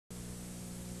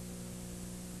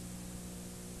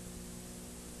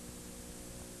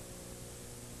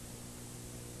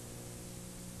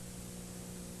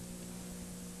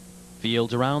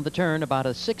Fields around the turn about a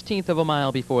 16th of a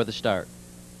mile before the start.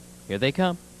 Here they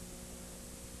come.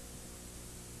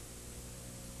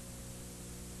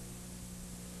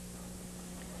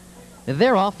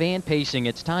 They're off and pacing.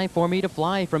 It's time for me to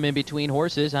fly from in between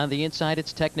horses. On the inside,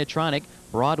 it's Technetronic.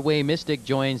 Broadway Mystic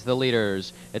joins the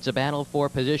leaders. It's a battle for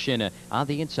position. On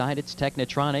the inside, it's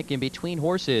Technetronic. In between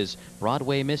horses,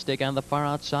 Broadway Mystic on the far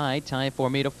outside. Time for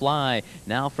me to fly.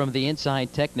 Now from the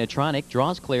inside, Technetronic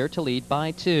draws clear to lead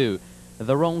by 2.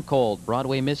 The Roan Cold,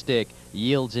 Broadway Mystic,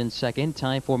 yields in second.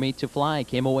 Time for me to fly.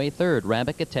 Came away third.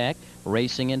 Rabbit Attack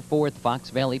racing in fourth.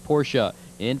 Fox Valley Porsche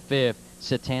in fifth.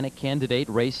 Satanic Candidate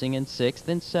racing in 6th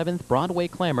and 7th, Broadway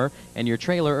Clamor, and your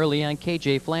trailer early on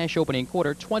KJ Flash opening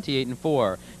quarter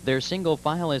 28-4. They're single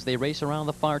file as they race around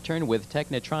the far turn with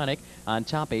Technetronic on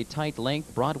top, a tight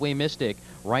length. Broadway Mystic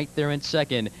right there in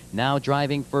second. Now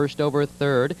driving first over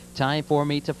third. Time for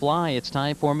me to fly. It's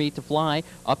time for me to fly.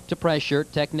 Up to pressure.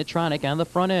 Technetronic on the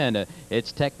front end.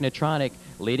 It's Technetronic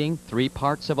leading 3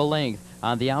 parts of a length.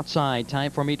 On the outside,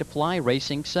 time for me to fly,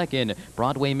 racing second.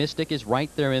 Broadway Mystic is right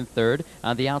there in third.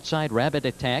 On the outside, Rabbit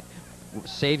Attack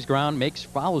saves ground,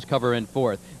 follows cover in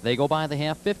fourth. They go by the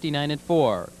half,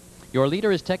 59-4. Your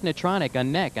leader is Technetronic, a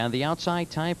neck. On the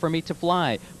outside, time for me to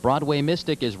fly. Broadway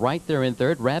Mystic is right there in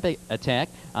third. Rabbit Attack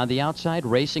on the outside,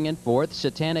 racing in fourth.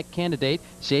 Satanic Candidate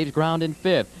saves ground in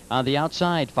fifth. On the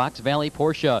outside, Fox Valley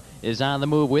Porsche is on the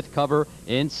move with cover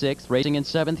in sixth. Racing in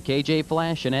seventh, KJ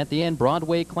Flash. And at the end,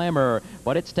 Broadway Clamor.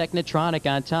 But it's Technetronic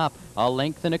on top. A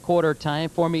length and a quarter. Time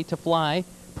for me to fly.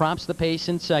 Prompts the pace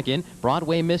in second.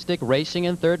 Broadway Mystic racing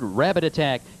in third. Rabbit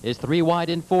Attack is 3 wide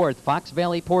in fourth. Fox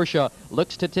Valley Porsche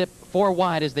looks to tip 4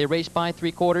 wide as they race by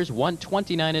 3/4,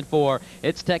 129-4.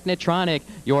 It's Technetronic,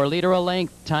 your leader a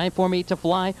length. Time for me to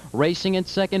fly. Racing in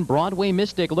second. Broadway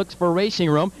Mystic looks for racing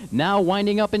room. Now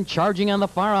winding up and charging on the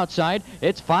far outside.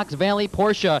 It's Fox Valley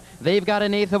Porsche. They've got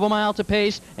 1/8 of a mile to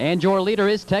pace, and your leader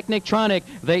is Technetronic.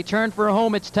 They turn for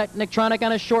home. It's Technetronic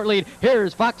on a short lead.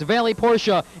 Here's Fox Valley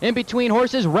Porsche. In between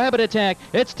horses, Rabbit Attack.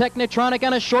 It's Technetronic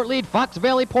on a short lead. Fox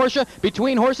Valley Porsche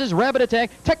between horses, Rabbit Attack.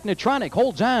 Technetronic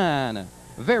holds on.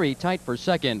 Very tight for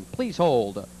second. Please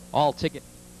hold all ticket.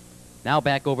 Now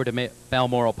back over to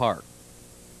Balmoral Park.